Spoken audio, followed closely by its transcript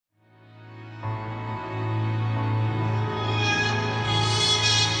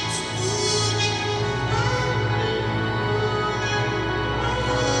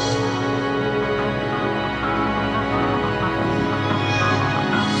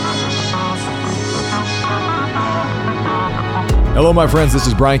Hello, my friends. This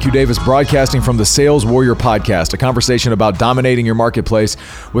is Brian Q. Davis broadcasting from the Sales Warrior Podcast, a conversation about dominating your marketplace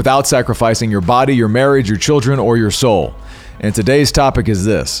without sacrificing your body, your marriage, your children, or your soul. And today's topic is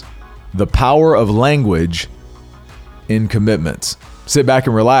this: the power of language in commitments. Sit back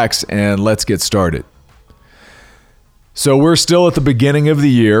and relax, and let's get started. So we're still at the beginning of the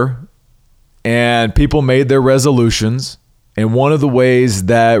year, and people made their resolutions. And one of the ways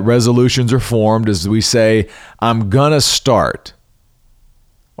that resolutions are formed is we say, I'm going to start,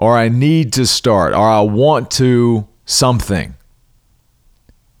 or I need to start, or I want to something.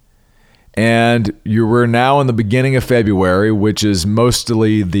 And we're now in the beginning of February, which is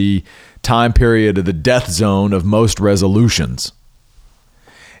mostly the time period of the death zone of most resolutions.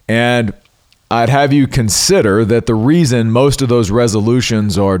 And I'd have you consider that the reason most of those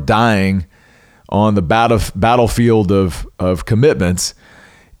resolutions are dying on the battlefield of commitments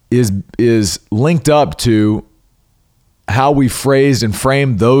is linked up to how we phrased and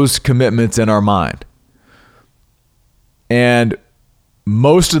framed those commitments in our mind. And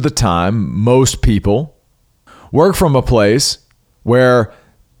most of the time, most people work from a place where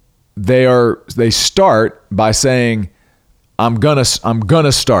they start by saying, I'm gonna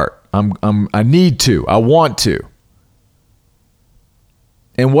start. I need to. I want to.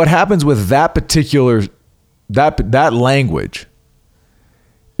 And what happens with that particular that language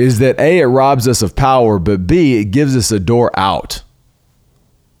is that A, it robs us of power, but B, it gives us a door out.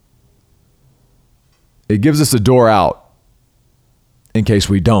 It gives us a door out in case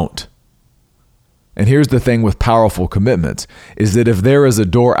we don't. And here's the thing with powerful commitments is that if there is a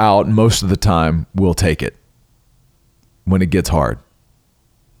door out, most of the time we'll take it when it gets hard.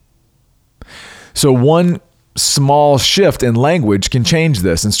 So one small shift in language can change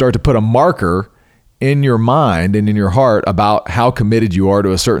this and start to put a marker in your mind and in your heart about how committed you are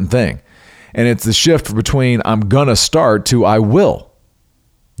to a certain thing. And it's the shift between I'm gonna start to I will.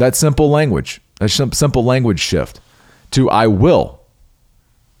 That simple language shift to I will.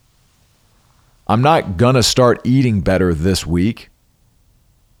 I'm not gonna start eating better this week.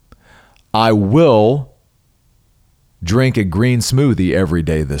 I will drink a green smoothie every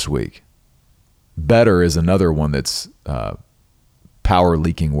day this week. Better is another one that's power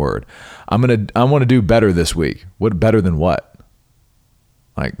leaking word. I want to do better this week. What better than what?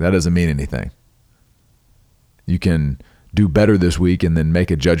 Like, that doesn't mean anything. You can do better this week and then make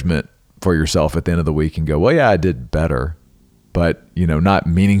a judgment for yourself at the end of the week and go, well, yeah, I did better, but not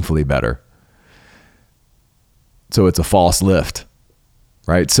meaningfully better. So it's a false lift,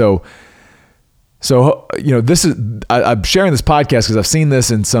 right? So this is I'm sharing this podcast because I've seen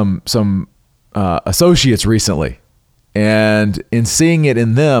this in some associates recently, and in seeing it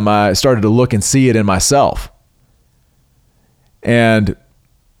in them, I started to look and see it in myself. And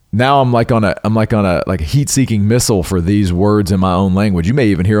now I'm like on a heat-seeking missile for these words in my own language. You may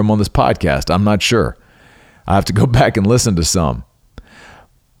even hear them on this podcast. I'm not sure. I have to go back and listen to some.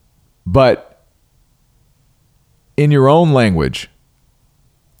 But in your own language,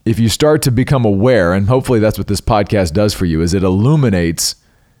 if you start to become aware, and hopefully that's what this podcast does for you, is it illuminates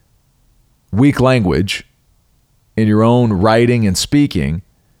weak language in your own writing and speaking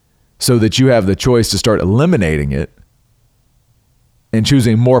so that you have the choice to start eliminating it and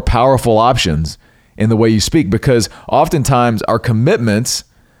choosing more powerful options in the way you speak. Because oftentimes our commitments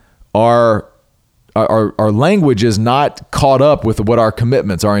our language is not caught up with what our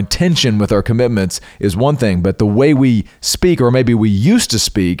commitments, our intention with our commitments is one thing, but the way we speak, or maybe we used to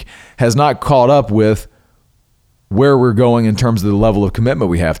speak, has not caught up with where we're going in terms of the level of commitment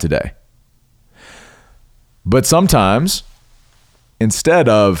we have today. But sometimes, instead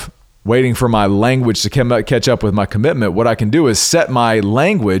of waiting for my language to catch up with my commitment, what I can do is set my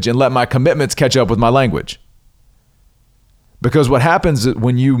language and let my commitments catch up with my language. Because what happens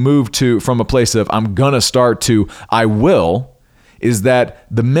when you move from a place of I'm going to start to I will, is that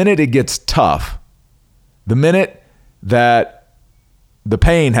the minute it gets tough, the minute that the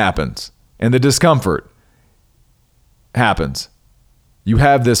pain happens and the discomfort happens, you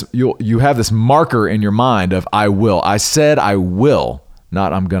have this marker in your mind of I will. I said I will,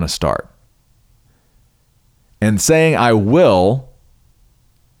 not I'm going to start. And saying I will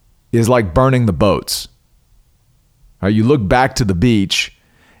is like burning the boats. You look back to the beach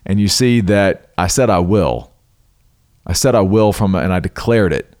and you see that I said I will. I said I will and I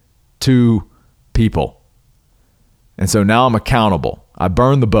declared it to people. And so now I'm accountable. I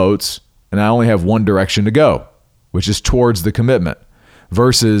burned the boats and I only have one direction to go, which is towards the commitment.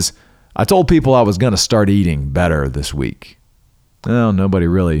 Versus, I told people I was going to start eating better this week. Well, nobody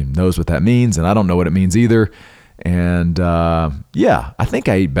really knows what that means, and I don't know what it means either. And I think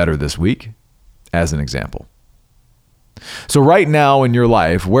I ate better this week, as an example. So right now in your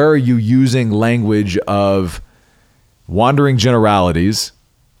life, where are you using language of wandering generalities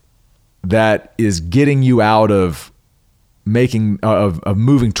that is getting you out of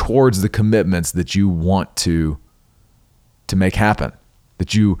moving towards the commitments that you want to make happen,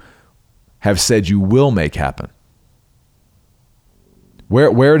 that you have said you will make happen?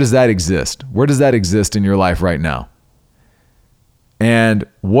 Where does that exist? Where does that exist in your life right now? And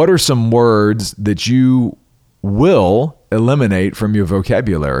what are some words that you will eliminate from your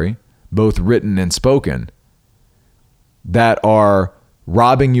vocabulary, both written and spoken, that are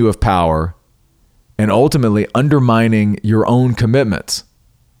robbing you of power and ultimately undermining your own commitments?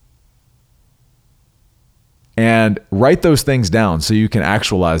 And write those things down so you can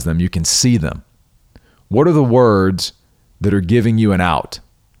actualize them, you can see them. What are the words that are giving you an out?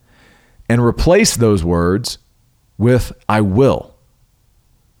 And replace those words with "I will."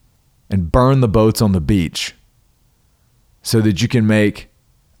 And burn the boats on the beach so that you can make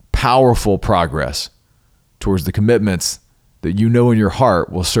powerful progress towards the commitments that you know in your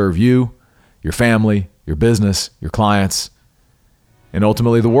heart will serve you, your family, your business, your clients, and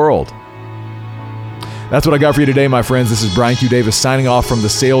ultimately the world. That's what I got for you today, my friends. This is Brian Q. Davis signing off from the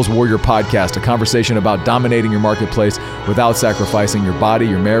Sales Warrior Podcast, a conversation about dominating your marketplace without sacrificing your body,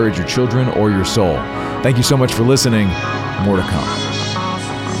 your marriage, your children, or your soul. Thank you so much for listening. More to come.